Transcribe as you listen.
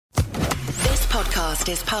podcast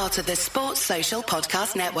is part of the Sports Social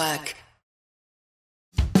Podcast Network.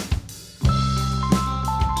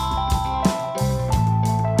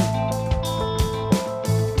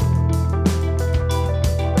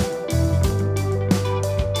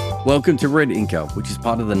 Welcome to Red Inker, which is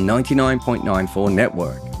part of the 99.94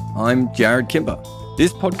 network. I'm Jared Kimber.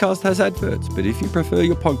 This podcast has adverts, but if you prefer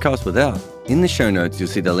your podcast without, in the show notes you'll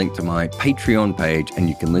see the link to my Patreon page and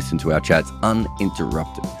you can listen to our chats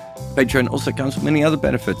uninterrupted. Patreon also comes with many other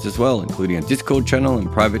benefits as well, including a Discord channel and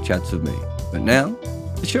private chats with me. But now,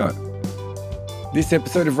 the show. This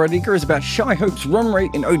episode of Red Inker is about Shai Hope's run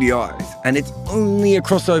rate in ODIs, and it's only a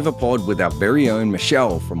crossover pod with our very own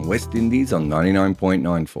Michelle from West Indies on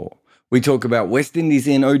 99.94. We talk about West Indies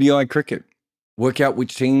in ODI cricket, work out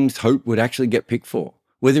which teams Hope would actually get picked for,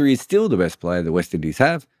 whether he's still the best player the West Indies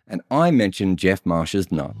have, and I mentioned Geoff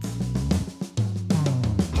Marsh's nuts.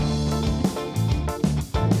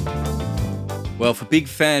 Well, for big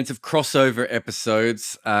fans of crossover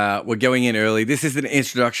episodes, we're going in early. This is an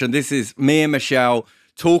introduction. This is me and Michelle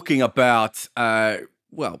talking about,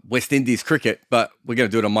 West Indies cricket, but we're going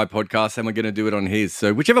to do it on my podcast and we're going to do it on his.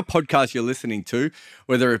 So whichever podcast you're listening to,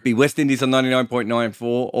 whether it be West Indies on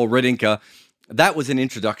 99.94 or Red Inker, that was an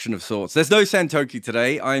introduction of sorts. There's no Santoki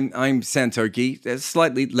today. I'm Santoki. They're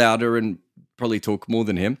slightly louder and probably talk more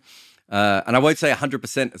than him. And I won't say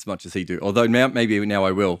 100% as much as he do, although maybe now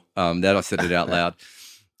I will, that I said it out loud.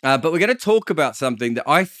 But we're going to talk about something that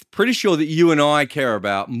I'm pretty sure that you and I care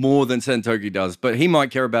about more than Santoki does, but he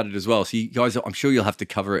might care about it as well. So you guys, I'm sure you'll have to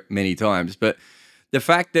cover it many times. But the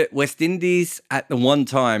fact that West Indies at the one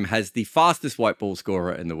time has the fastest white ball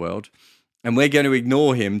scorer in the world, and we're going to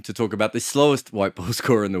ignore him to talk about the slowest white ball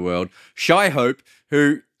scorer in the world, Shai Hope,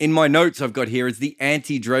 who in my notes I've got here is the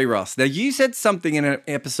anti-Dre Russ. Now, you said something in an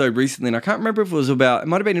episode recently, and I can't remember if it was about, it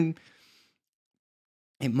might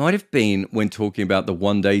have been when talking about the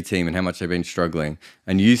one-day team and how much they've been struggling.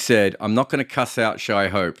 And you said, I'm not going to cuss out Shai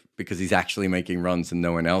Hope because he's actually making runs and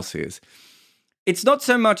no one else is. It's not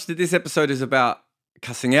so much that this episode is about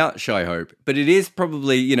cussing out Shai Hope, but it is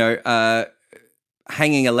probably,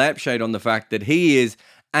 hanging a lampshade on the fact that he is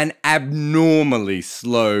an abnormally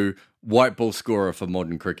slow white ball scorer for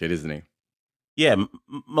modern cricket, isn't he? Yeah,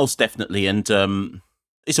 most definitely. And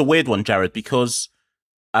it's a weird one, Jared, because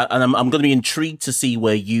I'm going to be intrigued to see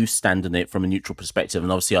where you stand in it from a neutral perspective.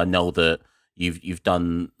 And obviously, I know that you've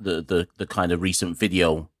done the kind of recent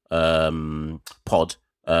video pod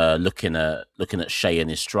looking at Shai and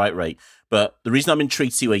his strike rate. But the reason I'm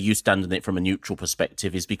intrigued to see where you stand in it from a neutral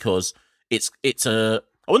perspective is because it's a,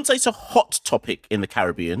 I wouldn't say it's a hot topic in the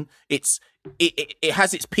Caribbean. It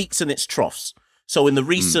has its peaks and its troughs. So in the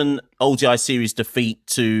recent ODI series defeat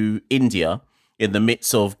to India, in the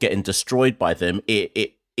midst of getting destroyed by them,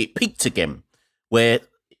 it peaked again, where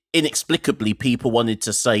inexplicably people wanted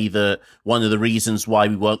to say that one of the reasons why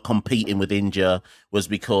we weren't competing with India was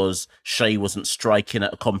because Shai wasn't striking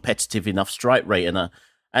at a competitive enough strike rate.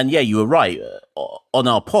 And yeah, you were right. On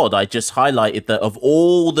our pod, I just highlighted that of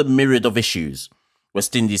all the myriad of issues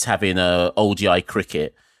West Indies have in ODI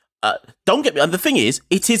cricket, don't get me. And the thing is,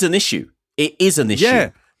 it is an issue. It is an issue.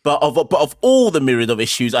 Yeah. But of all the myriad of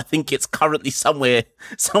issues, I think it's currently somewhere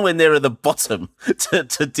near at the bottom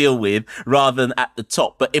to deal with rather than at the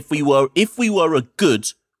top. But if we were a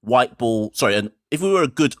good if we were a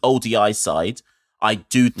good ODI side, I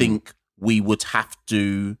do think we would have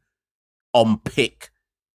to unpick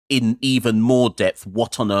in even more depth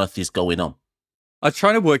what on earth is going on. I was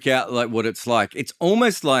trying to work out what it's like. It's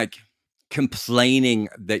almost like complaining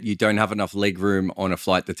that you don't have enough leg room on a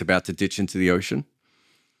flight that's about to ditch into the ocean.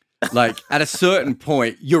 Like at a certain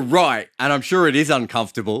point, you're right, and I'm sure it is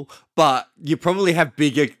uncomfortable, but you probably have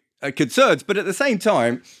bigger concerns. But at the same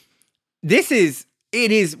time, it is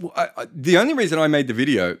the only reason I made the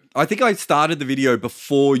video. I think I started the video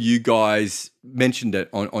before you guys mentioned it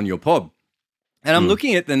on your pod. And I'm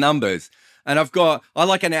looking at the numbers, and I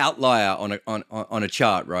like an outlier on a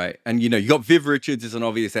chart, right? And you got Viv Richards as an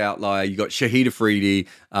obvious outlier. You got Shahid Afridi,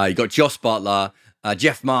 you got Jos Buttler,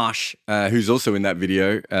 Geoff Marsh, who's also in that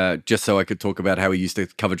video. Just so I could talk about how he used to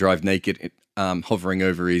cover drive naked, hovering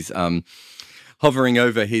over his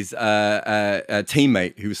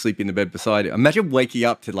teammate who was sleeping in the bed beside him. Imagine waking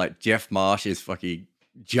up to Geoff Marsh's fucking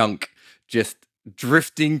junk just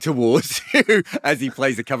drifting towards you as he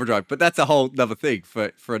plays a cover drive. But that's a whole other thing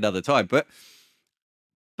for another time. But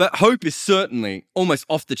Hope is certainly almost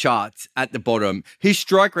off the charts at the bottom. His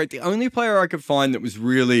strike rate, the only player I could find that was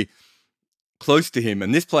really close to him,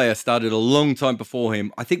 and this player started a long time before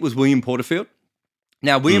him, I think was William Porterfield.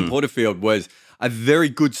 Now, William Porterfield was a very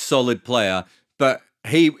good, solid player, but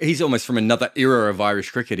he's almost from another era of Irish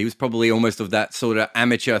cricket. He was probably almost of that sort of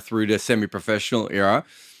amateur through to semi-professional era.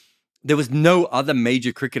 There was no other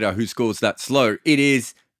major cricketer who scores that slow. It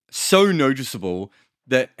is so noticeable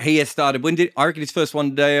that he has started. I reckon his first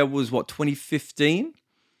one day was 2015?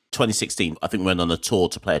 2016. I think we went on a tour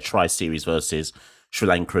to play a tri-series versus Sri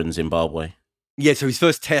Lanka and Zimbabwe. Yeah, so his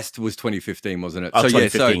first test was 2015, wasn't it? Oh, so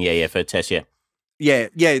 2015, yeah, for a test, yeah.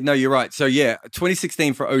 Yeah, no, you're right. So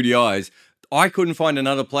 2016 for ODIs, I couldn't find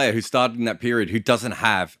another player who started in that period who doesn't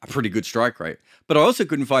have a pretty good strike rate. But I also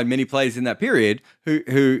couldn't find many players in that period who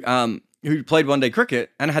played one-day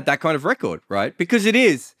cricket and had that kind of record, right? Because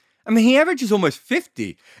he averages almost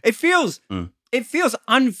 50. It feels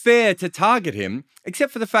unfair to target him,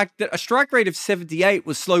 except for the fact that a strike rate of 78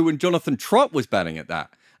 was slow when Jonathan Trott was batting at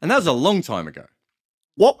that. And that was a long time ago.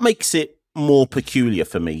 What makes it more peculiar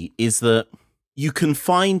for me is that you can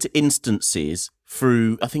find instances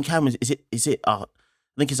through, I think, how many is it? I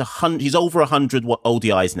think it's 100. He's over 100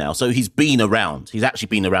 ODIs now, so he's been around. He's actually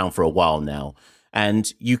been around for a while now,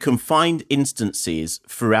 and you can find instances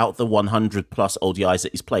throughout the 100 plus ODIs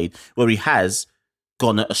that he's played where he has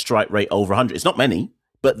gone at a strike rate over 100. It's not many,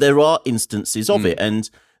 but there are instances of it, and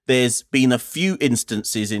there's been a few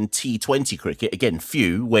instances in T20 cricket, again,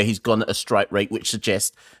 few, where he's gone at a strike rate which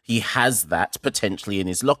suggests he has that potentially in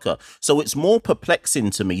his locker. So it's more perplexing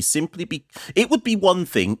to me it would be one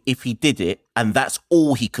thing if he did it and that's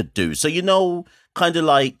all he could do. So, kind of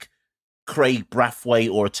like Craig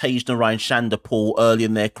Brathwaite or Tej-Narayan Chanderpaul early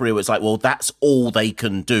in their career, it's like, well, that's all they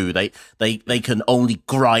can do. They can only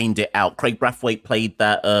grind it out. Craig Brathwaite played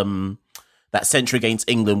that century against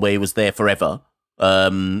England where he was there forever.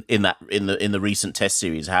 In the recent Test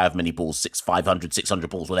series, however many balls, 500, 600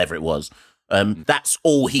 balls, whatever it was. That's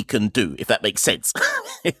all he can do, if that makes sense.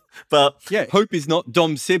 But yeah, Hope is not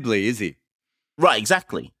Dom Sibley, is he? Right,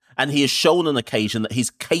 exactly. And he has shown on occasion that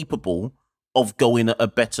he's capable of going at a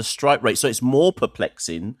better strike rate. So it's more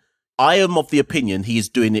perplexing. I am of the opinion he is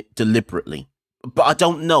doing it deliberately, but I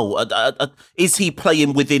don't know. Is he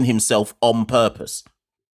playing within himself on purpose?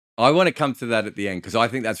 I want to come to that at the end because I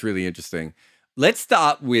think that's really interesting. Let's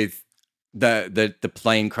start with the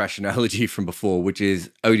plane crash analogy from before, which is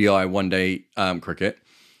ODI one-day cricket.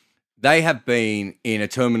 They have been in a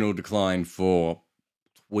terminal decline for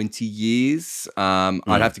 20 years. I'd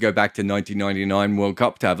have to go back to 1999 World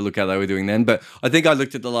Cup to have a look how they were doing then. But I think I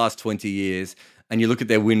looked at the last 20 years and you look at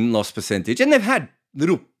their win-loss percentage and they've had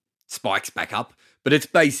little spikes back up, but it's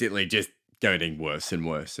basically just getting worse and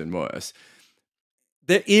worse and worse.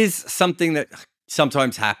 There is something that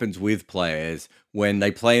sometimes happens with players when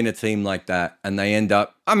they play in a team like that and they end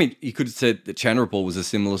up, you could have said that Chanderpaul was a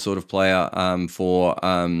similar sort of player for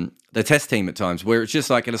the Test team at times, where it's just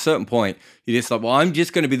like at a certain point, you're just like, well, I'm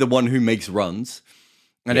just going to be the one who makes runs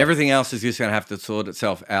and everything else is just going to have to sort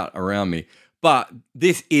itself out around me. But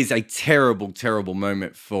this is a terrible, terrible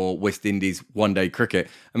moment for West Indies one-day cricket.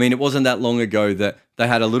 It wasn't that long ago that they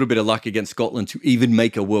had a little bit of luck against Scotland to even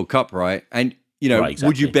make a World Cup, right? And right, exactly.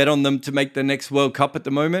 Would you bet on them to make the next World Cup at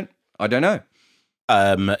the moment? I don't know.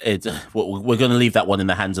 We're going to leave that one in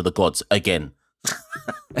the hands of the gods again.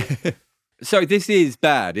 So this is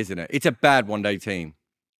bad, isn't it? It's a bad one-day team.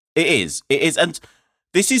 It is. And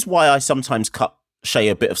this is why I sometimes cut Shea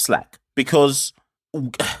a bit of slack, because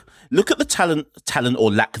look at the talent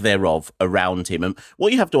or lack thereof around him. And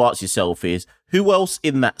what you have to ask yourself is, who else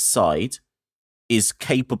in that side is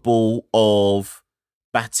capable of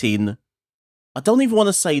batting? I don't even want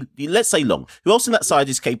to say, let's say long. Who else in that side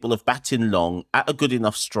is capable of batting long at a good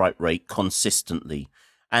enough strike rate consistently?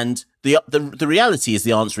 And the reality is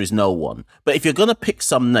the answer is no one. But if you're going to pick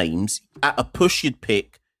some names, at a push you'd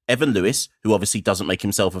pick Evan Lewis, who obviously doesn't make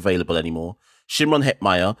himself available anymore, Shimron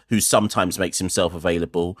Hetmyer, who sometimes makes himself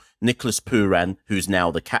available, Nicholas Pooran, who's now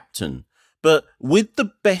the captain. But with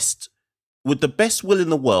the best will in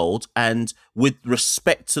the world and with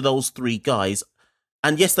respect to those three guys,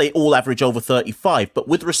 and yes, they all average over 35, but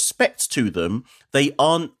with respect to them,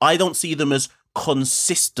 I don't see them as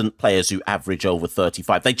consistent players who average over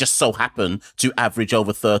 35. They just so happen to average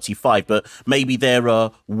over 35, but maybe they're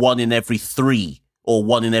a 1 in every 3 or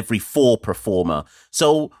 1 in every 4 performer.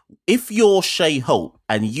 So if you're Shea Hope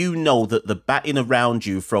and you know that the batting around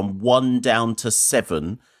you from 1 down to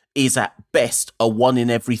 7 is at best a 1 in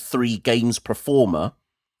every 3 games performer,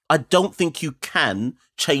 I don't think you can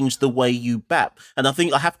change the way you bat. And I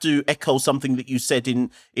think I have to echo something that you said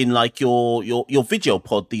in like your video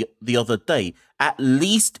pod the other day. At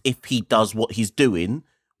least if he does what he's doing,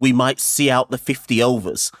 we might see out the 50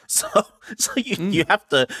 overs. So you have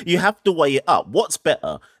to weigh it up. What's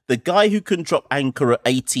better? The guy who can drop anchor at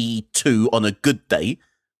 82 on a good day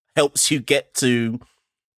helps you get to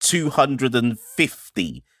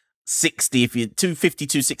 250, 60, if you 250,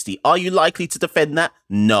 260. Are you likely to defend that?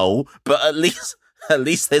 No, but at least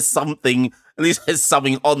there's something. At least there's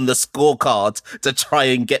something on the scorecard to try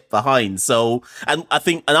and get behind. So, and I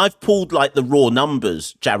think, and I've pulled like the raw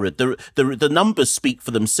numbers, Jared. The numbers speak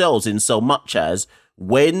for themselves in so much as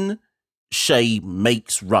when Shea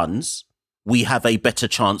makes runs, we have a better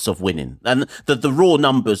chance of winning. And the raw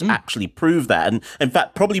numbers actually prove that. And in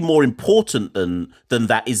fact, probably more important than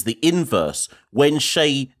that is the inverse. When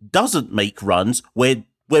Shea doesn't make runs, we're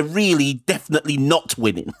really definitely not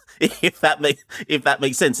winning, if that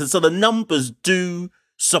makes sense. And so the numbers do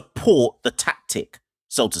support the tactic,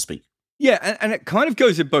 so to speak. Yeah, and it kind of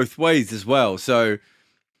goes in both ways as well. So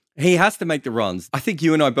he has to make the runs. I think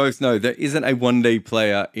you and I both know there isn't a one-day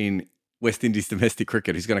player in West Indies domestic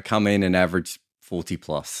cricket who's going to come in and average 40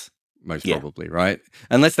 plus, most probably, right?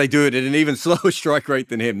 Unless they do it at an even slower strike rate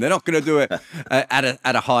than him. They're not going to do it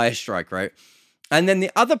at a higher strike rate. And then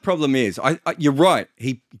the other problem is, you're right,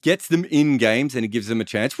 he gets them in games and he gives them a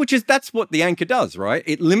chance, that's what the anchor does, right?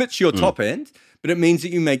 It limits your top end, but it means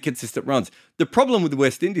that you make consistent runs. The problem with the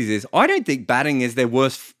West Indies is, I don't think batting is their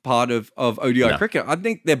worst part of ODI cricket. I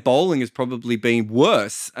think their bowling has probably been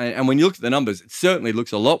worse. And when you look at the numbers, it certainly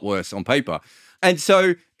looks a lot worse on paper. And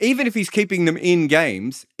so even if he's keeping them in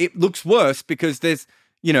games, it looks worse because there's,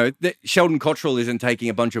 Sheldon Cottrell isn't taking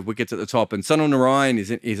a bunch of wickets at the top, and Sunil Narayan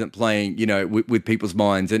isn't playing, with people's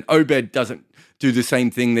minds, and Obed doesn't do the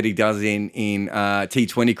same thing that he does in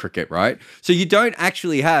T20 cricket, right? So you don't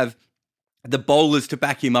actually have the bowlers to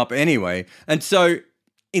back him up anyway. And so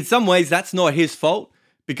in some ways, that's not his fault,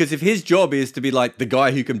 because if his job is to be like the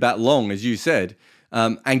guy who can bat long, as you said,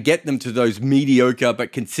 and get them to those mediocre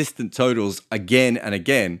but consistent totals again and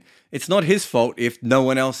again, it's not his fault if no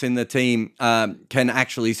one else in the team can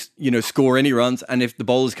actually, score any runs, and if the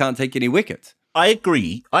bowlers can't take any wickets. I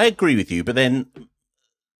agree with you, but then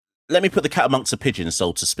let me put the cat amongst the pigeons,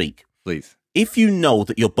 so to speak. Please. If you know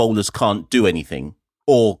that your bowlers can't do anything,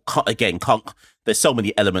 or can't, there's so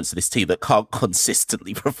many elements of this team that can't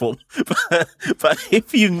consistently perform. but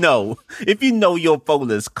if you know your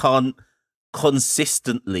bowlers can't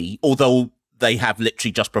consistently, although they have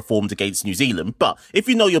literally just performed against New Zealand, but if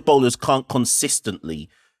you know your bowlers can't consistently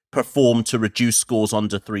perform to reduce scores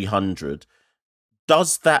under 300,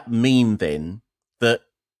 does that mean then that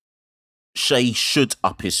Shea should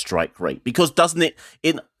up his strike rate? Because doesn't it,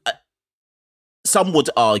 some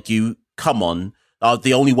would argue, come on,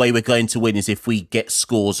 the only way we're going to win is if we get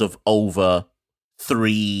scores of over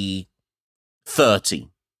 330.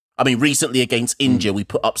 I mean, recently against India, we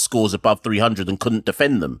put up scores above 300 and couldn't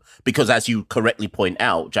defend them because, as you correctly point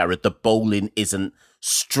out, Jared, the bowling isn't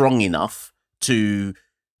strong enough to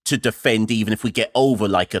defend even if we get over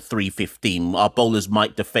like a 315. Our bowlers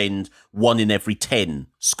might defend 1 in every 10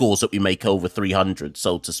 scores that we make over 300,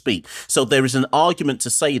 so to speak. So there is an argument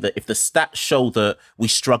to say that if the stats show that we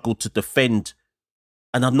struggle to defend,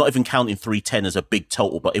 and I'm not even counting 310 as a big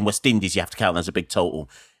total, but in West Indies, you have to count as a big total.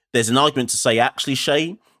 There's an argument to say, actually,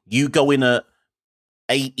 Shea, you go in at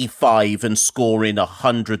 85 and score in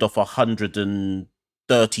 100 off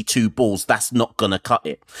 132 balls. That's not going to cut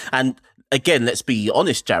it. And again, let's be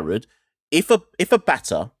honest, Jared. If a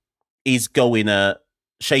batter is going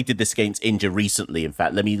Shea did this against India recently. In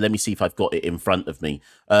fact, let me see if I've got it in front of me.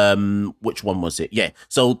 Which one was it? Yeah.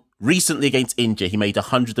 So recently against India, he made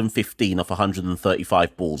 115 off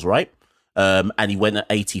 135 balls, right? And he went at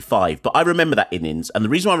 85. But I remember that innings. And the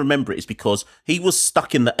reason I remember it is because he was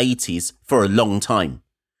stuck in the 80s for a long time.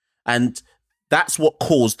 And that's what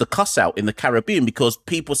caused the cuss out in the Caribbean, because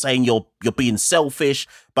people saying you're being selfish.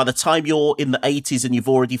 By the time you're in the 80s and you've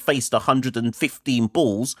already faced 115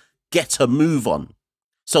 balls, get a move on.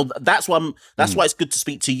 So that's why it's good to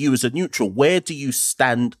speak to you as a neutral. Where do you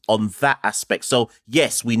stand on that aspect? So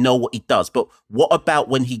yes, we know what he does, but what about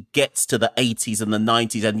when he gets to the 80s and the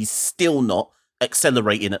 90s and he's still not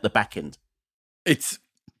accelerating at the back end? It's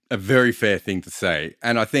a very fair thing to say.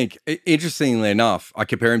 And I think, interestingly enough, I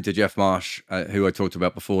compare him to Jeff Marsh, who I talked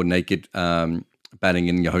about before, naked batting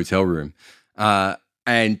in your hotel room.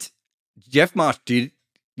 And Jeff Marsh did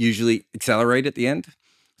usually accelerate at the end.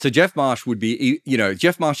 So Jeff Marsh would be,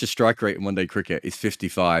 Jeff Marsh's strike rate in one-day cricket is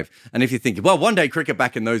 55. And if you're thinking, well, one-day cricket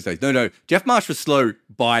back in those days. No, Jeff Marsh was slow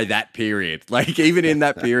by that period. Like, even in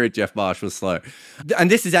that period, Jeff Marsh was slow. And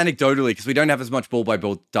this is anecdotally, because we don't have as much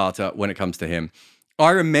ball-by-ball data when it comes to him. I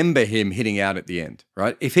remember him hitting out at the end,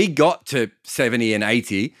 right? If he got to 70 and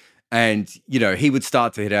 80 and, he would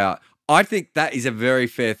start to hit out, I think that is a very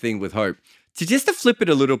fair thing with Hope. So just to flip it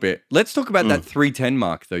a little bit, let's talk about that 310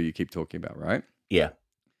 mark, though, you keep talking about, right? Yeah.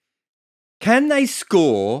 Can they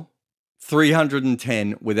score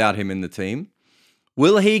 310 without him in the team.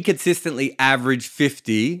 Will he consistently average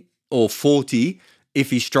 50 or 40 if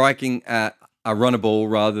he's striking at a runner ball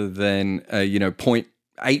rather than,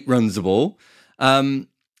 0.8 runs a ball?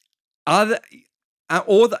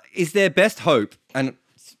 Is their best hope, and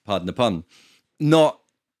pardon the pun, not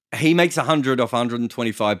he makes 100 off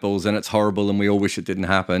 125 balls and it's horrible and we all wish it didn't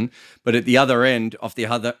happen. But at the other end, off the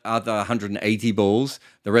other 180 balls,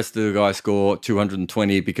 the rest of the guys score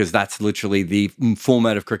 220 because that's literally the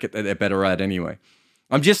format of cricket that they're better at anyway.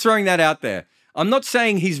 I'm just throwing that out there. I'm not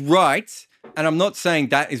saying he's right, and I'm not saying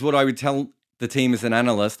that is what I would tell the team as an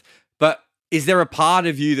analyst, but is there a part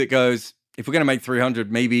of you that goes, if we're going to make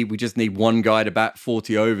 300, maybe we just need one guy to bat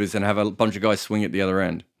 40 overs and have a bunch of guys swing at the other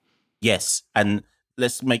end? Yes, and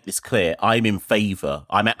let's make this clear. I'm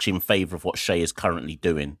actually in favour of what Shea is currently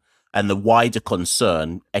doing. And the wider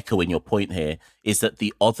concern, echoing your point here, is that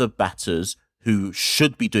the other batters who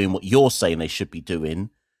should be doing what you're saying they should be doing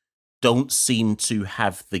don't seem to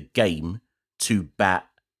have the game to bat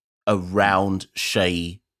around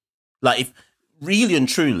Shea. Like, if really and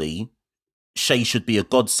truly, Shea should be a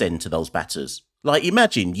godsend to those batters. Like,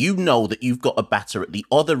 imagine, you know that you've got a batter at the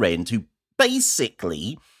other end who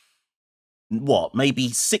basically, maybe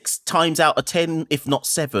 6 times out of 10, if not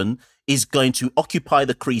 7, is going to occupy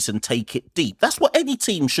the crease and take it deep. That's what any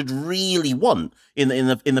team should really want in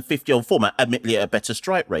the 50-over format, admittedly at a better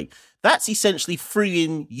strike rate. That's essentially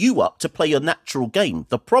freeing you up to play your natural game.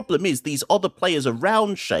 The problem is these other players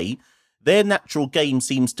around Shea, their natural game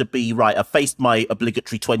seems to be, right, I faced my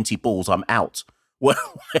obligatory 20 balls, I'm out.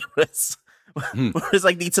 Whereas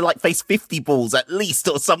I need to face 50 balls at least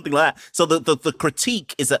or something like that. So the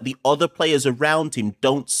critique is that the other players around him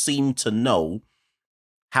don't seem to know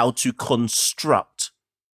how to construct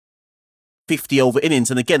 50 over innings.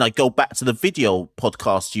 And again, I go back to the video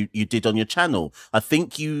podcast you did on your channel. I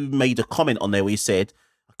think you made a comment on there where you said,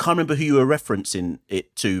 I can't remember who you were referencing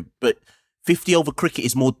it to, but 50 over cricket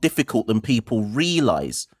is more difficult than people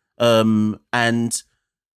realise. And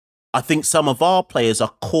I think some of our players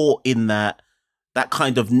are caught in that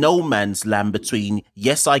kind of no man's land between,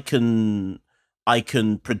 yes, I can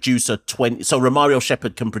produce a 20. So Romario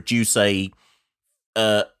Shepherd can produce a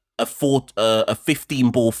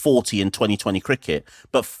 15 ball 40 in 2020 cricket,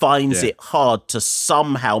 but finds it hard to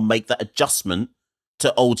somehow make that adjustment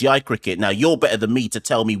to ODI cricket. Now, you're better than me to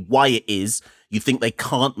tell me why it is you think they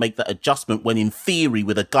can't make that adjustment when, in theory,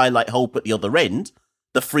 with a guy like Hope at the other end,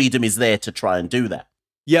 the freedom is there to try and do that.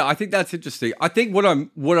 Yeah, I think that's interesting. I think what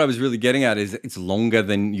I was really getting at is it's longer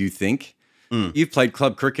than you think. You've played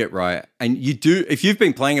club cricket, right? And if you've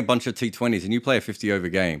been playing a bunch of T20s and you play a 50 over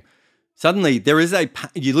game, suddenly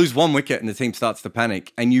you lose one wicket and the team starts to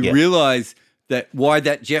panic, and you realize that why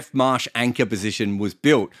that Jeff Marsh anchor position was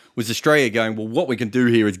built was Australia going, well, what we can do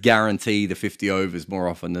here is guarantee the 50 overs more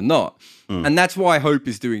often than not. And that's why Hope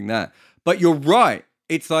is doing that. But you're right.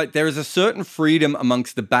 It's like there is a certain freedom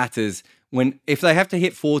amongst the batters if they have to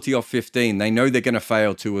hit 40 off 15, they know they're going to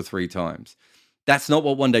fail 2 or 3 times. That's not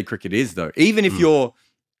what one-day cricket is, though. Even if you're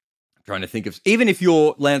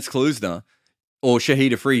Lance Klusener or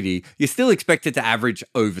Shahid Afridi, you're still expected to average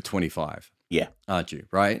over 25. Yeah. Aren't you?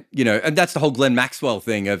 Right? And that's the whole Glenn Maxwell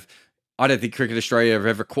thing of, I don't think Cricket Australia have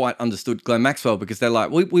ever quite understood Glenn Maxwell, because they're like,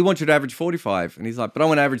 we want you to average 45. And he's like, but I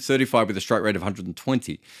want to average 35 with a strike rate of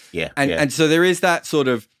 120. Yeah. And so there is that sort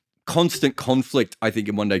of constant conflict, I think,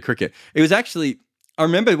 in one-day cricket. It was actually, I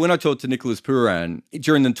remember when I talked to Nicholas Pooran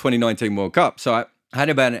during the 2019 World Cup. So I had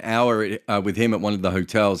about an hour with him at one of the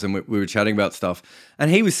hotels, and we were chatting about stuff.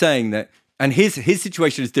 And he was saying that, and his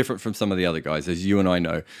situation is different from some of the other guys, as you and I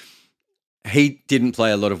know. He didn't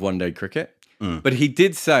play a lot of one-day cricket, but he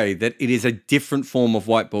did say that it is a different form of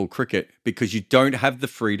white ball cricket because you don't have the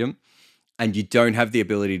freedom and you don't have the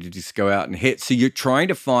ability to just go out and hit. So you're trying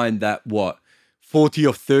to find that, 40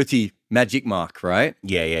 or 30 magic mark, right?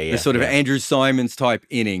 Yeah. The sort of Andrew Simons type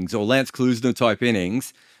innings or Lance Klusener type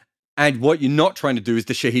innings. And what you're not trying to do is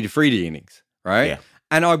the Shahid Afridi innings, right? Yeah.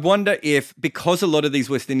 And I wonder if, because a lot of these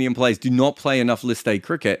West Indian players do not play enough list A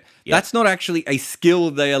cricket, that's not actually a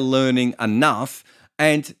skill they are learning enough.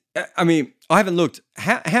 And I mean, I haven't looked.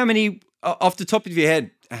 How many, off the top of your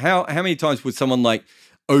head, how many times would someone like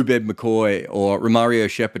Obed McCoy or Romario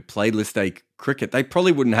Shepherd play list A cricket? They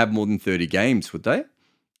probably wouldn't have more than 30 games, would they?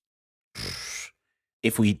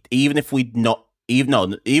 Even if we'd not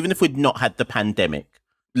had the pandemic,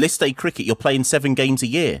 list A cricket, you're playing 7 games a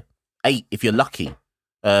year, 8 if you're lucky.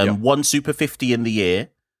 One Super 50 in the year,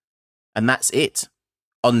 and that's it.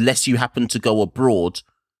 Unless you happen to go abroad,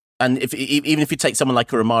 and even if you take someone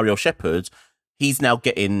like a Romario Shepherd, he's now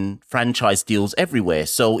getting franchise deals everywhere,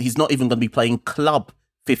 so he's not even going to be playing club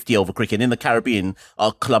 50 over cricket. In the Caribbean,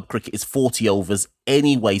 our club cricket is 40 overs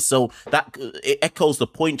anyway. So that it echoes the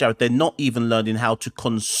point, Jared. They're not even learning how to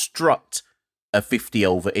construct a 50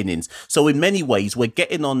 over innings. So in many ways, we're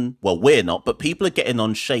getting on, well, we're not, but people are getting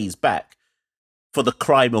on Shea's back for the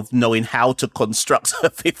crime of knowing how to construct a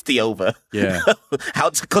 50 over. Yeah. How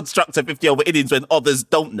to construct a 50 over innings when others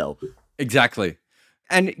don't know. Exactly.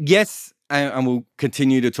 And yes, and we'll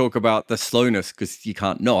continue to talk about the slowness because you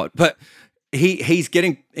can't not, but he's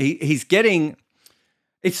getting,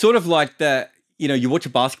 it's sort of like that, you know, you watch a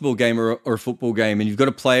basketball game or a football game and you've got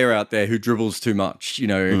a player out there who dribbles too much, you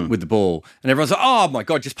know, with the ball. And everyone's like, oh my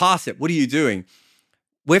God, just pass it. What are you doing?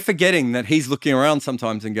 We're forgetting that he's looking around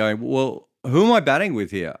sometimes and going, well, who am I batting with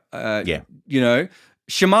here? You know,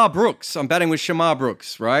 Shamar Brooks. I'm batting with Shamar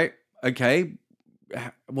Brooks, right? Okay.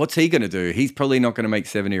 What's he going to do? He's probably not going to make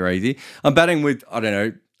 70 or 80. I'm batting with, I don't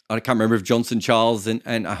know, I can't remember if Johnson Charles and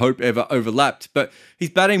I hope ever overlapped, but he's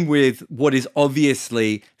batting with what is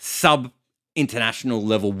obviously sub-international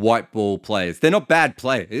level white ball players. They're not bad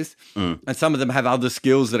players, and some of them have other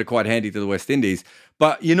skills that are quite handy to the West Indies.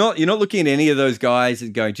 But you're not looking at any of those guys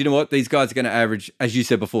and going, do you know what? These guys are going to average, as you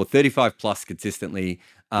said before, 35 plus consistently.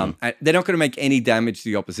 And they're not going to make any damage to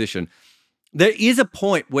the opposition. There is a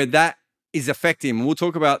point where that is affecting him. We'll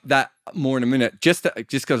talk about that more in a minute, just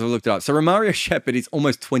because I've looked it up. So Romario Shepherd is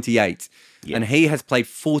almost 28, and he has played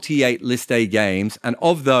 48 List A games, and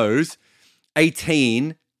of those,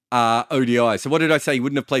 18 are ODI. So what did I say? He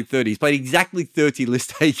wouldn't have played 30. He's played exactly 30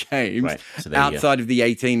 List A games outside of the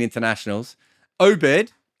 18 internationals.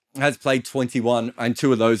 Obed has played 21, and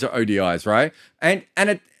 2 of those are ODIs, right? And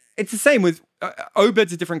it's the same with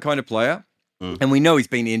Obed's a different kind of player, and we know he's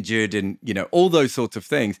been injured and, you know, all those sorts of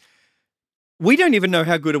things. We don't even know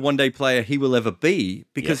how good a one-day player he will ever be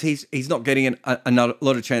because he's not getting a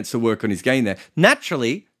lot of chance to work on his game there.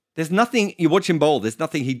 Naturally, there's nothing, you watch him bowl, there's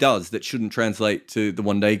nothing he does that shouldn't translate to the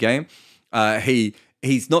one-day game.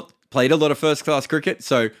 He's not played a lot of first-class cricket,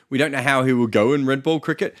 so we don't know how he will go in red ball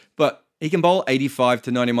cricket, but he can bowl 85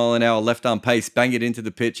 to 90 mile an hour left-arm pace, bang it into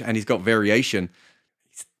the pitch, and he's got variation.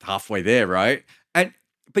 He's halfway there, right?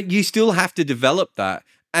 But you still have to develop that.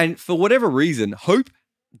 And for whatever reason, Hope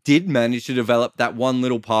did manage to develop that one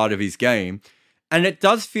little part of his game. And it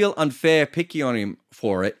does feel unfair picking on him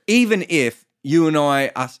for it, even if you and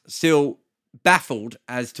I are still baffled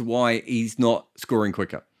as to why he's not scoring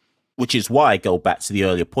quicker. Which is why I go back to the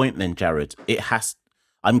earlier point then, Jared.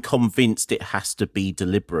 I'm convinced it has to be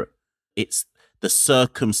deliberate. It's the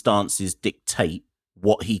circumstances dictate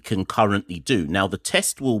what he can currently do. Now, the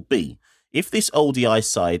test will be, if this ODI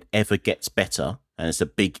side ever gets better, and it's a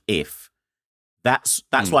big if, that's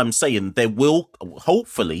why I'm saying there will,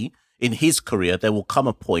 hopefully, in his career, there will come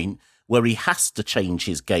a point where he has to change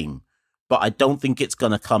his game. But I don't think it's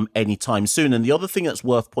going to come anytime soon. And the other thing that's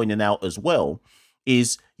worth pointing out as well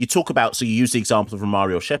is you talk about, so you use the example of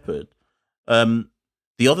Romario Shepherd.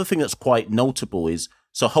 The other thing that's quite notable is,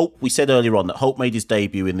 so Hope, we said earlier on that Hope made his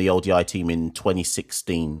debut in the ODI team in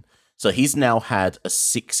 2016. So he's now had a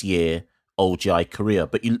 6-year ODI career.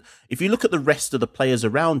 But if you look at the rest of the players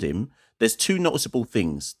around him, there's 2 noticeable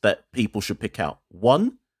things that people should pick out.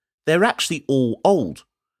 One, they're actually all old.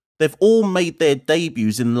 They've all made their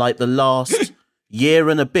debuts in like the last year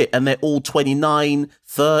and a bit, and they're all 29,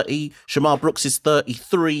 30. Shamar Brooks is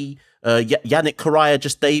 33. Yannick Correa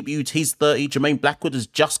just debuted. He's 30. Jermaine Blackwood has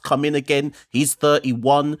just come in again. He's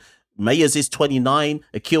 31. Mayers is 29.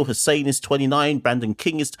 Akil Hussain is 29. Brandon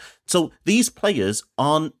King is... So these players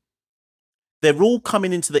aren't... They're all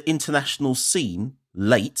coming into the international scene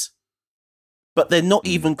late, but they're not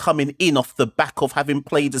even coming in off the back of having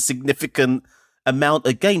played a significant amount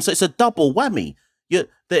of games. So it's a double whammy.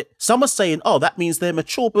 Some are saying, oh, that means they're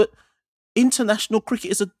mature, but international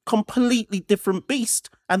cricket is a completely different beast.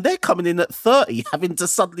 And they're coming in at 30, having to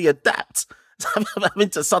suddenly adapt to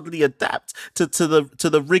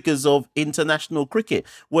the rigors of international cricket.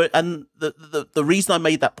 And the reason I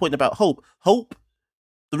made that point about Hope,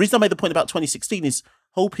 the reason I made the point about 2016 is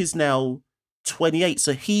Hope is now 28,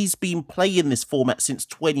 so he's been playing this format since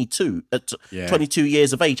 22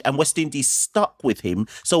 years of age, and West Indies stuck with him,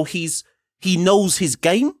 so he knows his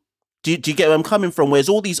game. Do you get where I'm coming from? Whereas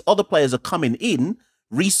all these other players are coming in,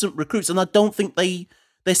 recent recruits, and I don't think they're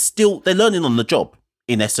learning on the job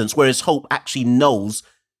in essence. Whereas Hope actually knows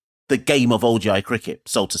the game of ODI cricket,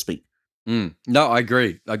 so to speak. No, I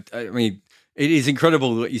agree. I mean, It is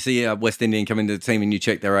incredible that you see a West Indian come into the team and you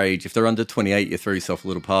check their age. If they're under 28, you throw yourself a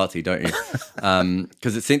little party, don't you?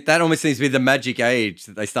 Because that almost seems to be the magic age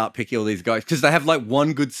that they start picking all these guys. Because they have like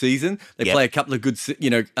one good season. They play a couple of good,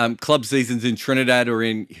 club seasons in Trinidad or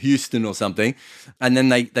in Houston or something. And then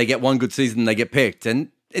they get one good season and they get picked.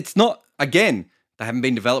 And it's not, again, they haven't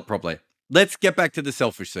been developed properly. Let's get back to the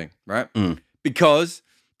selfish thing, right? Because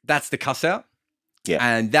that's the cuss out. Yeah.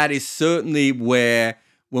 And that is certainly where,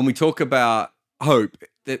 when we talk about hope,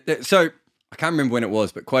 so I can't remember when it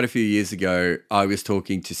was, but quite a few years ago, I was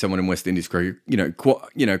talking to someone in West Indies crew,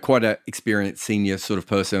 quite an experienced senior sort of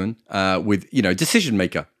person with, decision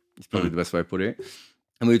maker. It's probably the best way of putting it.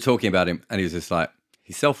 And we were talking about him, and he was just like,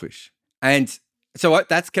 he's selfish. And so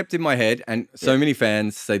that's kept in my head, and so many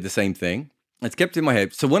fans say the same thing. It's kept in my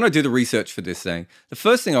head. So when I do the research for this thing, the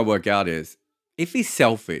first thing I work out is, if he's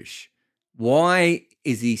selfish, why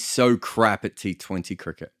is he so crap at T20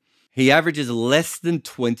 cricket? He averages less than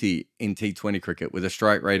 20 in T20 cricket with a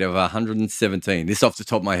strike rate of 117. This is off the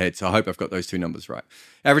top of my head, so I hope I've got those two numbers right.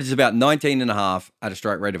 Averages about 19 and a half at a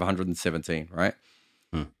strike rate of 117, right?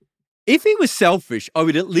 If he was selfish, I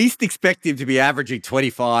would at least expect him to be averaging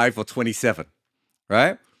 25 or 27,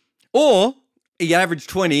 right? Or he averaged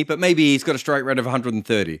 20, but maybe he's got a strike rate of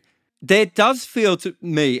 130. There does feel to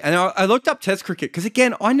me, and I looked up Test cricket, because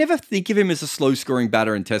again, I never think of him as a slow-scoring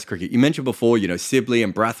batter in Test cricket. You mentioned before, Sibley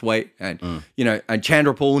and Brathwaite and, and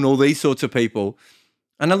Chandrapal and all these sorts of people.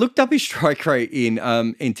 And I looked up his strike rate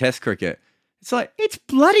in Test cricket. It's like, it's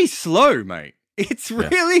bloody slow, mate. It's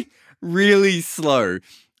really, really slow.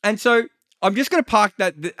 And so I'm just going to park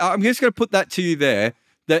that. I'm just going to put that to you there,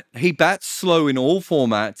 that he bats slow in all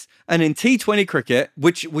formats. And in T20 cricket,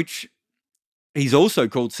 which he's also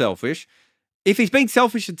called selfish. If he's being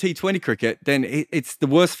selfish in T20 cricket, then it's the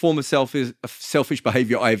worst form of selfish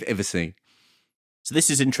behaviour I've ever seen. So this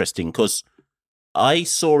is interesting, because I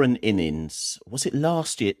saw an innings, was it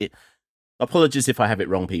last year? Apologies if I have it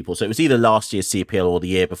wrong, people. So it was either last year's CPL or the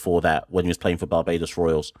year before that, when he was playing for Barbados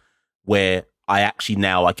Royals, where I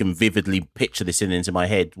can vividly picture this innings in my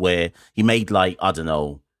head, where he made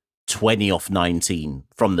 20 off 19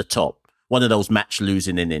 from the top. One of those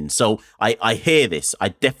match-losing innings. So I hear this. I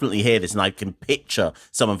definitely hear this, and I can picture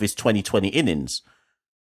some of his 2020 innings.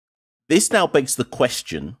 This now begs the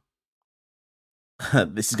question,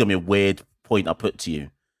 this is going to be a weird point I put to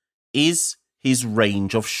you, is his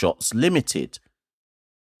range of shots limited?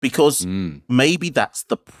 Because maybe that's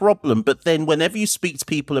the problem. But then whenever you speak to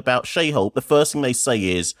people about Shai Hope, the first thing they say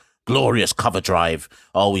is, glorious cover drive.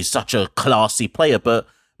 Oh, he's such a classy player. But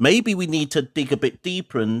maybe we need to dig a bit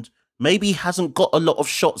deeper, and maybe he hasn't got a lot of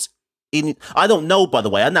shots in. I don't know, by the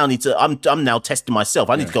way. I'm now testing myself.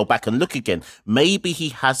 I need to go back and look again. Maybe he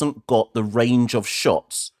hasn't got the range of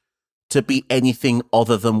shots to be anything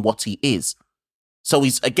other than what he is. So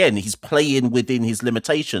he's playing within his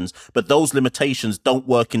limitations, but those limitations don't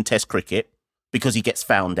work in Test cricket because he gets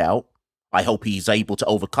found out. I hope he's able to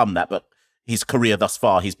overcome that, but his career thus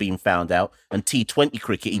far, he's been found out. And T20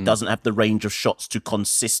 cricket, he doesn't have the range of shots to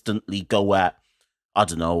consistently go at,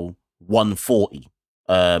 140,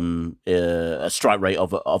 a strike rate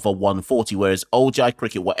of a 140, whereas ODI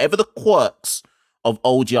cricket, whatever the quirks of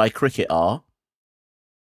ODI cricket are,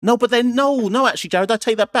 actually, Jared, I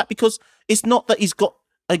take that back, because it's not that he's got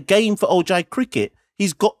a game for ODI cricket.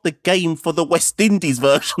 He's got the game for the West Indies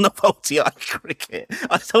version of ODI cricket.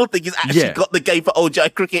 I don't think he's actually got the game for ODI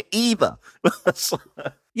cricket either.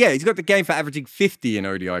 Yeah, he's got the game for averaging 50 in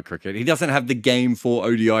ODI cricket. He doesn't have the game for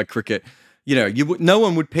ODI cricket. No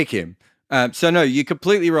one would pick him. So no, you're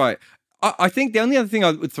completely right. I think the only other thing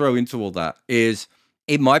I would throw into all that is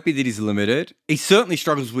it might be that he's limited. He certainly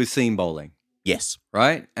struggles with seam bowling. Yes.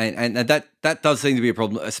 Right? And that does seem to be a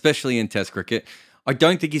problem, especially in Test cricket. I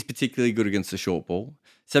don't think he's particularly good against the short ball.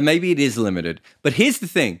 So maybe it is limited. But here's the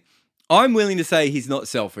thing. I'm willing to say he's not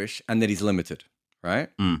selfish and that he's limited, right?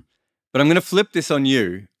 But I'm going to flip this on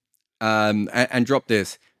you and drop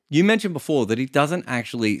this. You mentioned before that he doesn't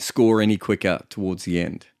actually score any quicker towards the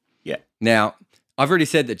end. Yeah. Now, I've already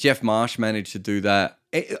said that Jeff Marsh managed to do that.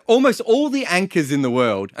 Almost all the anchors in the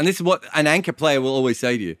world, and this is what an anchor player will always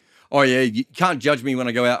say to you, oh yeah, you can't judge me when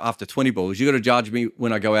I go out after 20 balls. You got to judge me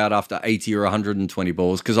when I go out after 80 or 120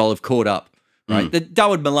 balls because I'll have caught up, right? The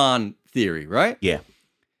Dawid Malan theory, right? Yeah.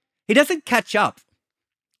 He doesn't catch up,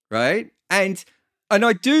 right? And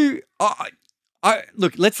I do.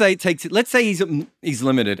 Look. Let's say he's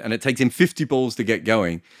limited, and it takes him 50 balls to get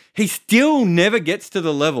going. He still never gets to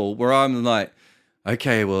the level where I'm like,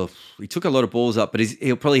 okay, well, he took a lot of balls up, but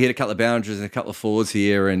he'll probably hit a couple of boundaries and a couple of fours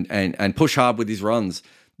here, and push hard with his runs.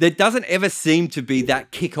 There doesn't ever seem to be that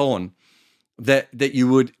kick on that you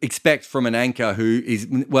would expect from an anchor who is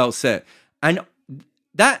well set. And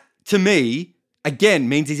that, to me, again,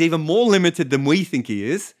 means he's even more limited than we think he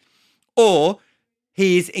is, or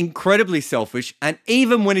he is incredibly selfish, and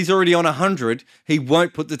even when he's already on 100, he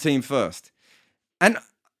won't put the team first. And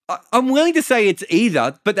I'm willing to say it's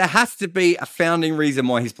either, but there has to be a founding reason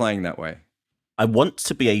why he's playing that way. I want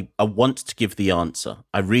to give the answer.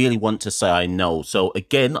 I really want to say I know. So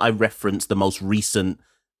again, I reference the most recent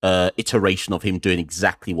iteration of him doing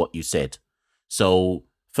exactly what you said. So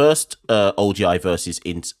first ODI versus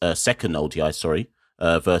second ODI,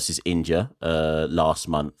 versus India last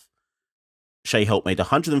month. Shai Hope made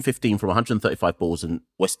 115 from 135 balls, and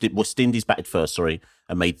West Indies batted first, and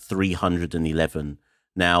made 311.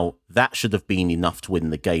 Now, that should have been enough to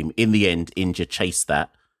win the game. In the end, India chased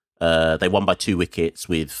that. They won by 2 wickets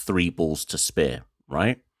with 3 balls to spare,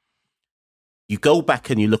 right? You go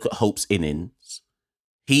back and you look at Hope's innings.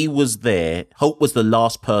 He was there. Hope was the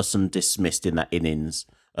last person dismissed in that innings.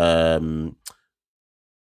 He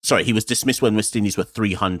was dismissed when West Indies were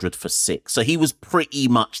 300 for 6. So he was pretty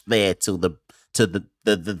much there till the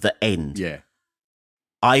end. Yeah.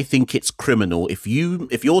 I think it's criminal if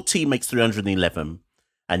your team makes 311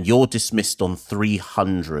 and you're dismissed on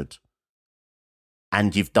 300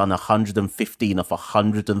 and you've done 115 off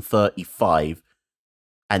 135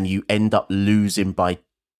 and you end up losing by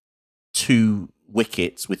 2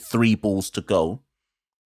 wickets with 3 balls to go.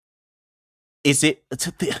 Is it...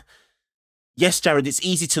 Yes, Jared, it's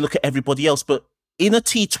easy to look at everybody else, but in a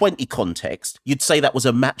T20 context, you'd say that was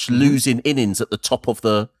a match-losing innings at the top of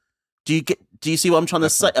the... Do you see what I'm trying to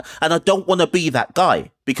say? And I don't want to be that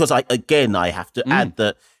guy, because I have to add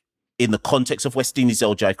that in the context of West Indies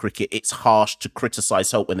LGI cricket, it's harsh to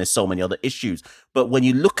criticise Hope when there's so many other issues. But when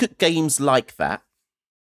you look at games like that,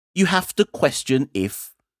 you have to question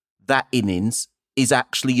if that innings is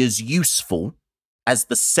actually as useful as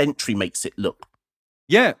the century makes it look.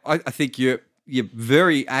 Yeah, I think you're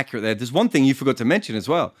very accurate there. There's one thing you forgot to mention as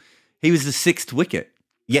well. He was the 6th wicket.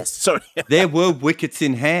 Yes, sorry. There were wickets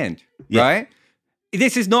in hand, right?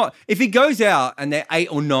 This is not... If he goes out and they're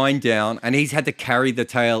 8 or 9 down and he's had to carry the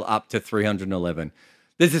tail up to 311,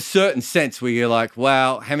 there's a certain sense where you're like,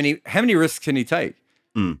 wow, how many risks can he take?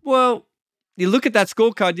 Well, you look at that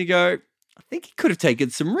scorecard and you go, I think he could have taken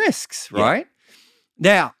some risks, right?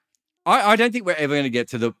 Now, I don't think we're ever going to get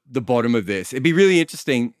to the bottom of this. It'd be really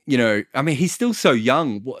interesting, he's still so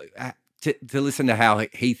young to listen to how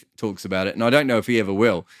Heath talks about it. And I don't know if he ever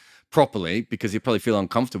will properly because he'll probably feel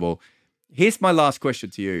uncomfortable. Here's my last question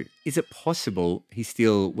to you. Is it possible he's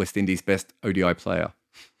still West Indies' best ODI player?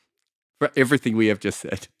 For everything we have just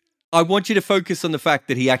said. I want you to focus on the fact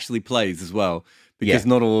that he actually plays as well, because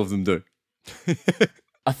not all of them do.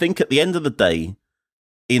 I think at the end of the day,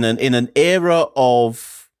 in an era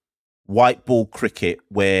of white ball cricket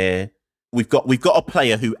where we've got a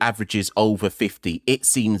player who averages over 50, it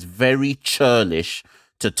seems very churlish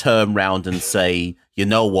to turn round and say, you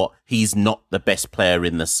know what, he's not the best player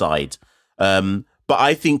in the side. But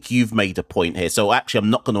I think you've made a point here. So actually, I'm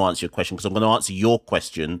not going to answer your question because I'm going to answer your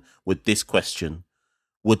question with this question.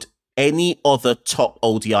 Would any other top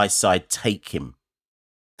ODI side take him?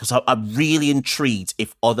 Because I'm really intrigued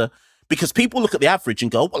because people look at the average and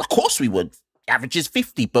go, well, of course we would. Average is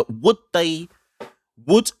 50, but would a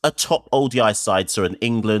top ODI side, so an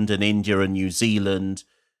England, an India, and New Zealand,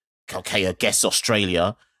 okay, I guess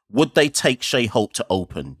Australia, would they take Shai Hope to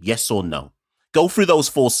open? Yes or no? Go through those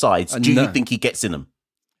 4 sides. Do you think he gets in them?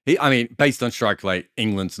 Based on strike rate,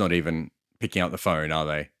 England's not even picking up the phone, are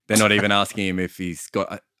they? They're not even asking him if he's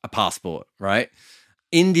got a passport, right?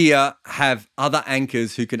 India have other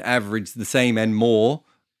anchors who can average the same and more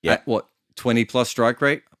at 20 plus strike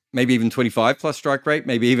rate, maybe even 25 plus strike rate,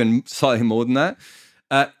 maybe even slightly more than that.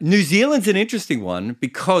 New Zealand's an interesting one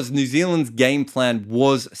because New Zealand's game plan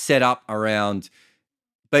was set up around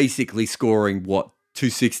basically scoring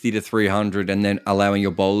 260 to 300 and then allowing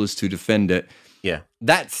your bowlers to defend it. Yeah.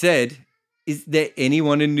 That said, is there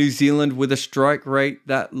anyone in New Zealand with a strike rate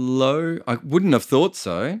that low? I wouldn't have thought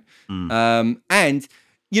so. And,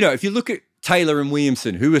 if you look at Taylor and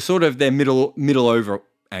Williamson, who were sort of their middle over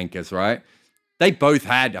anchors, right? They both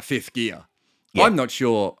had a 5th gear. Yeah. I'm not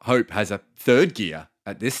sure Hope has a 3rd gear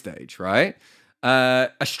at this stage, right?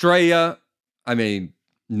 Australia,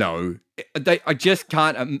 no. I just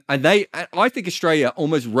can't. I think Australia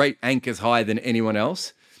almost rate anchors higher than anyone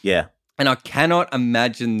else. Yeah. And I cannot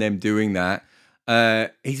imagine them doing that.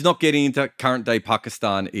 He's not getting into current day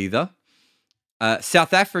Pakistan either.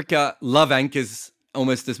 South Africa love anchors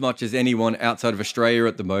almost as much as anyone outside of Australia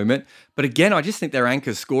at the moment. But again, I just think their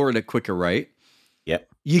anchors score at a quicker rate. Yep.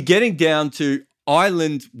 You're getting down to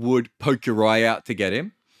Ireland would poke your eye out to get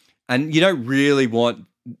him. And you don't want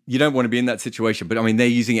to be in that situation. But I mean, they're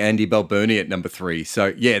using Andy Balbirnie at number 3.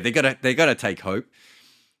 So yeah, they gotta take Hope.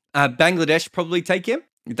 Bangladesh probably take him.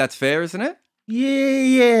 That's fair, isn't it?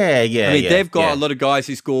 Yeah. I mean, they've got a lot of guys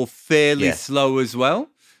who score fairly slow as well.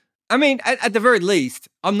 I mean, at the very least,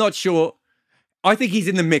 I'm not sure. I think he's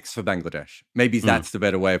in the mix for Bangladesh. Maybe that's the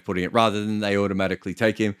better way of putting it, rather than they automatically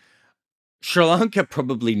take him. Sri Lanka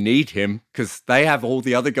probably need him because they have all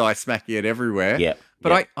the other guys smacking it everywhere. Yeah.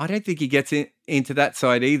 But I don't think he gets into that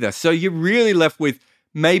side either. So you're really left with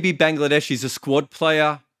maybe Bangladesh is a squad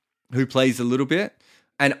player who plays a little bit,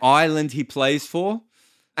 and Ireland he plays for,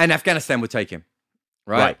 and Afghanistan would take him.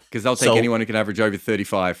 Right, because they'll take anyone who can average over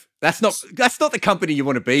 35. That's not the company you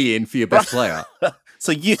want to be in for your best player.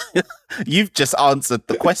 So you've just answered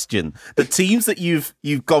the question. The teams that you've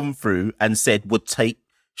gone through and said would take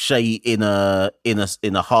Shea in a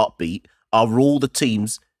heartbeat are all the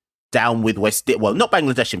teams down with West. Well, not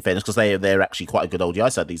Bangladesh in fairness, because they're actually quite a good ODI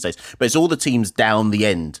side these days. But it's all the teams down the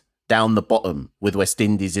end, down the bottom with West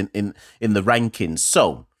Indies in the rankings.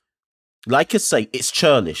 So, like I say, it's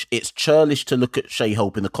churlish. It's churlish to look at Shai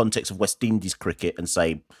Hope in the context of West Indies cricket and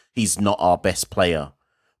say he's not our best player.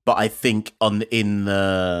 But I think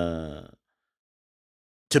to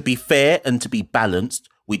be fair and to be balanced,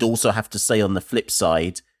 we'd also have to say on the flip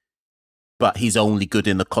side, but he's only good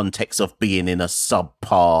in the context of being in a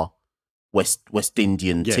subpar West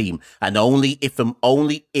Indian team, and only if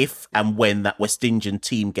and when that West Indian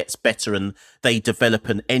team gets better and they develop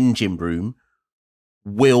an engine room,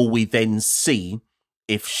 will we then see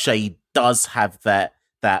if Shea does have that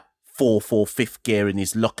 4-4 fifth gear in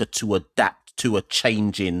his locker to adapt to a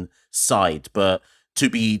changing side? But to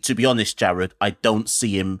be honest, Jared, I don't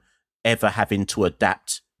see him ever having to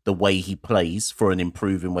adapt the way he plays for an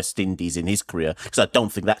improving West Indies in his career, because I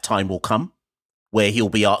don't think that time will come where he'll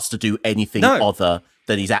be asked to do anything other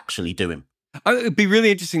than he's actually doing. It'd be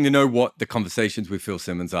really interesting to know what the conversations with Phil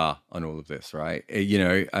Simmons are on all of this, right?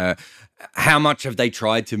 How much have they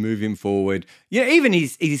tried to move him forward? Even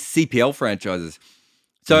his CPL franchises.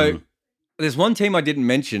 So there's one team I didn't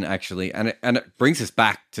mention, actually, and it brings us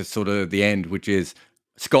back to sort of the end, which is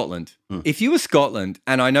Scotland. If you were Scotland,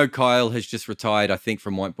 and I know Kyle has just retired, I think,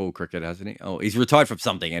 from white ball cricket, hasn't he? Oh, he's retired from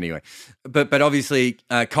something anyway. But obviously,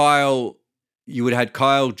 Kyle, you would have had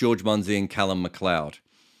Kyle, George Munsey, and Callum McLeod.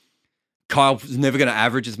 Kyle's never going to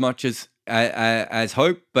average as much as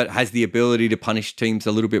Hope, but has the ability to punish teams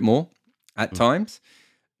a little bit more at times.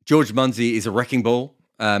 George Munsey is a wrecking ball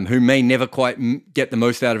who may never quite get the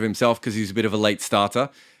most out of himself because he's a bit of a late starter.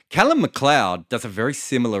 Callum McLeod does a very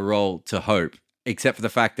similar role to Hope, except for the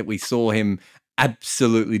fact that we saw him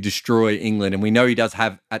absolutely destroy England, and we know he does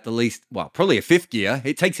have at the least, probably a fifth gear.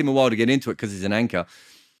 It takes him a while to get into it because he's an anchor.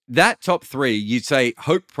 That top 3, you'd say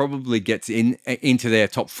Hope probably gets into their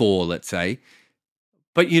top 4, let's say,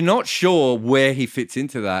 but you're not sure where he fits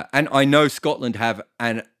into that. And I know Scotland have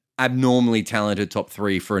an abnormally talented top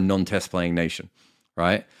 3 for a non-test playing nation,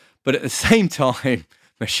 right? But at the same time,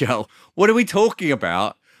 Michelle, what are we talking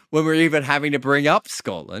about when we're even having to bring up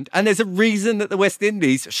Scotland? And there's a reason that the West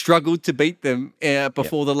Indies struggled to beat them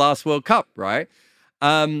before the last World Cup, right?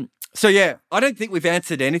 So, yeah, I don't think we've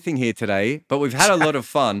answered anything here today, but we've had a lot of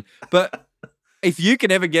fun. But if you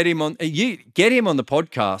can ever get him on the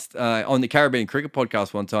podcast, on the Caribbean Cricket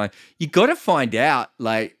Podcast one time, you got to find out,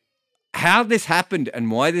 like, how this happened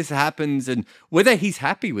and why this happens and whether he's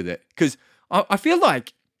happy with it. Because I feel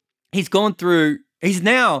like he's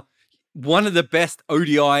now one of the best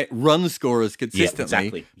ODI run scorers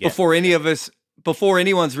consistently before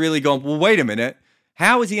anyone's really gone, well, wait a minute.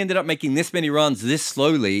 How has he ended up making this many runs this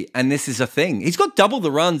slowly? And this is a thing. He's got double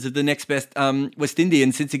the runs of the next best West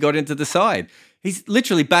Indian since he got into the side. He's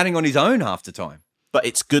literally batting on his own half the time. But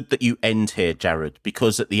it's good that you end here, Jared,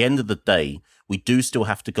 because at the end of the day, we do still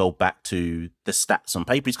have to go back to the stats on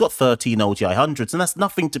paper. He's got 13 ODI hundreds, and that's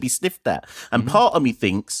nothing to be sniffed at. And part of me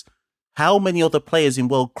thinks, how many other players in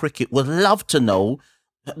world cricket would love to know?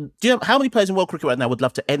 Do you know how many players in world cricket right now would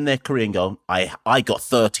love to end their career and go, I got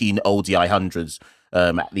 13 ODI hundreds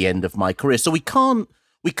at the end of my career? So we can't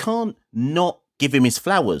not give him his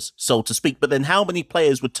flowers, so to speak. But then how many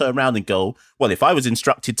players would turn around and go, well, if I was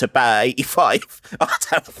instructed to bat 85, I'd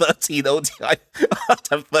have 13 ODI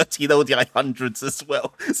hundreds as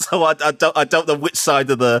well. So I don't know which side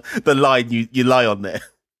of the line you lie on there.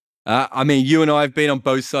 I mean, you and I have been on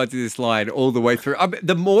both sides of this line all the way through.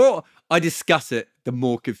 The more I discuss it, the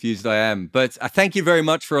more confused I am. But thank you very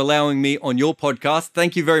much for allowing me on your podcast.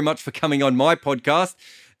 Thank you very much for coming on my podcast.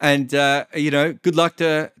 And, good luck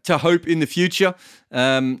to Hope in the future.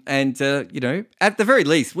 At the very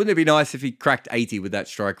least, wouldn't it be nice if he cracked 80 with that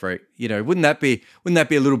strike rate? Wouldn't that be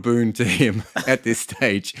a little boon to him at this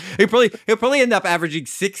stage? He'll probably end up averaging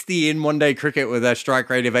 60 in one-day cricket with a strike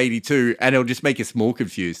rate of 82, and it'll just make us more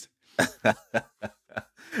confused.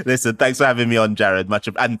 Listen, thanks for having me on, Jared.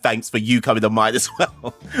 And thanks for you coming on mine as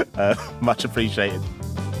well. Much appreciated.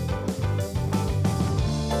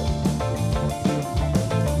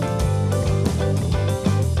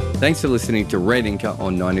 Thanks for listening to Red Inca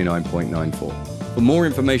on 99.94. For more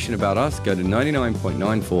information about us, go to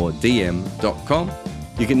 99.94dm.com.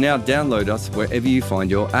 You can now download us wherever you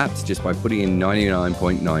find your apps just by putting in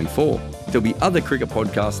 99.94. There'll be other cricket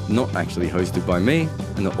podcasts not actually hosted by me,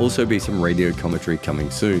 and there'll also be some radio commentary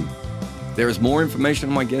coming soon. There is more information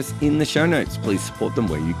on my guests in the show notes. Please support them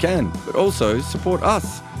where you can, but also support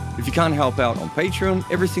us. If you can't help out on Patreon,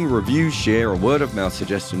 every single review, share, or word of mouth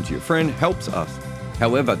suggestion to your friend helps us.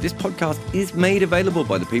 However, this podcast is made available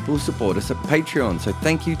by the people who support us at Patreon, so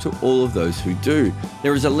thank you to all of those who do.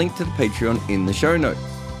 There is a link to the Patreon in the show notes.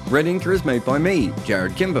 Red Inca is made by me,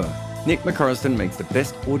 Jared Kimber. Nick McCorriston makes the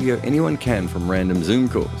best audio anyone can from random Zoom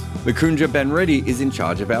calls. Mukunja Banreddy is in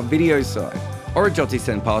charge of our video side. Orajoti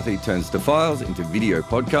Senpathi turns the files into video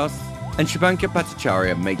podcasts, and Shubhankar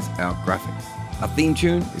Bhattacharya makes our graphics. Our theme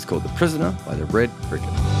tune is called The Prisoner by the Red Cricket.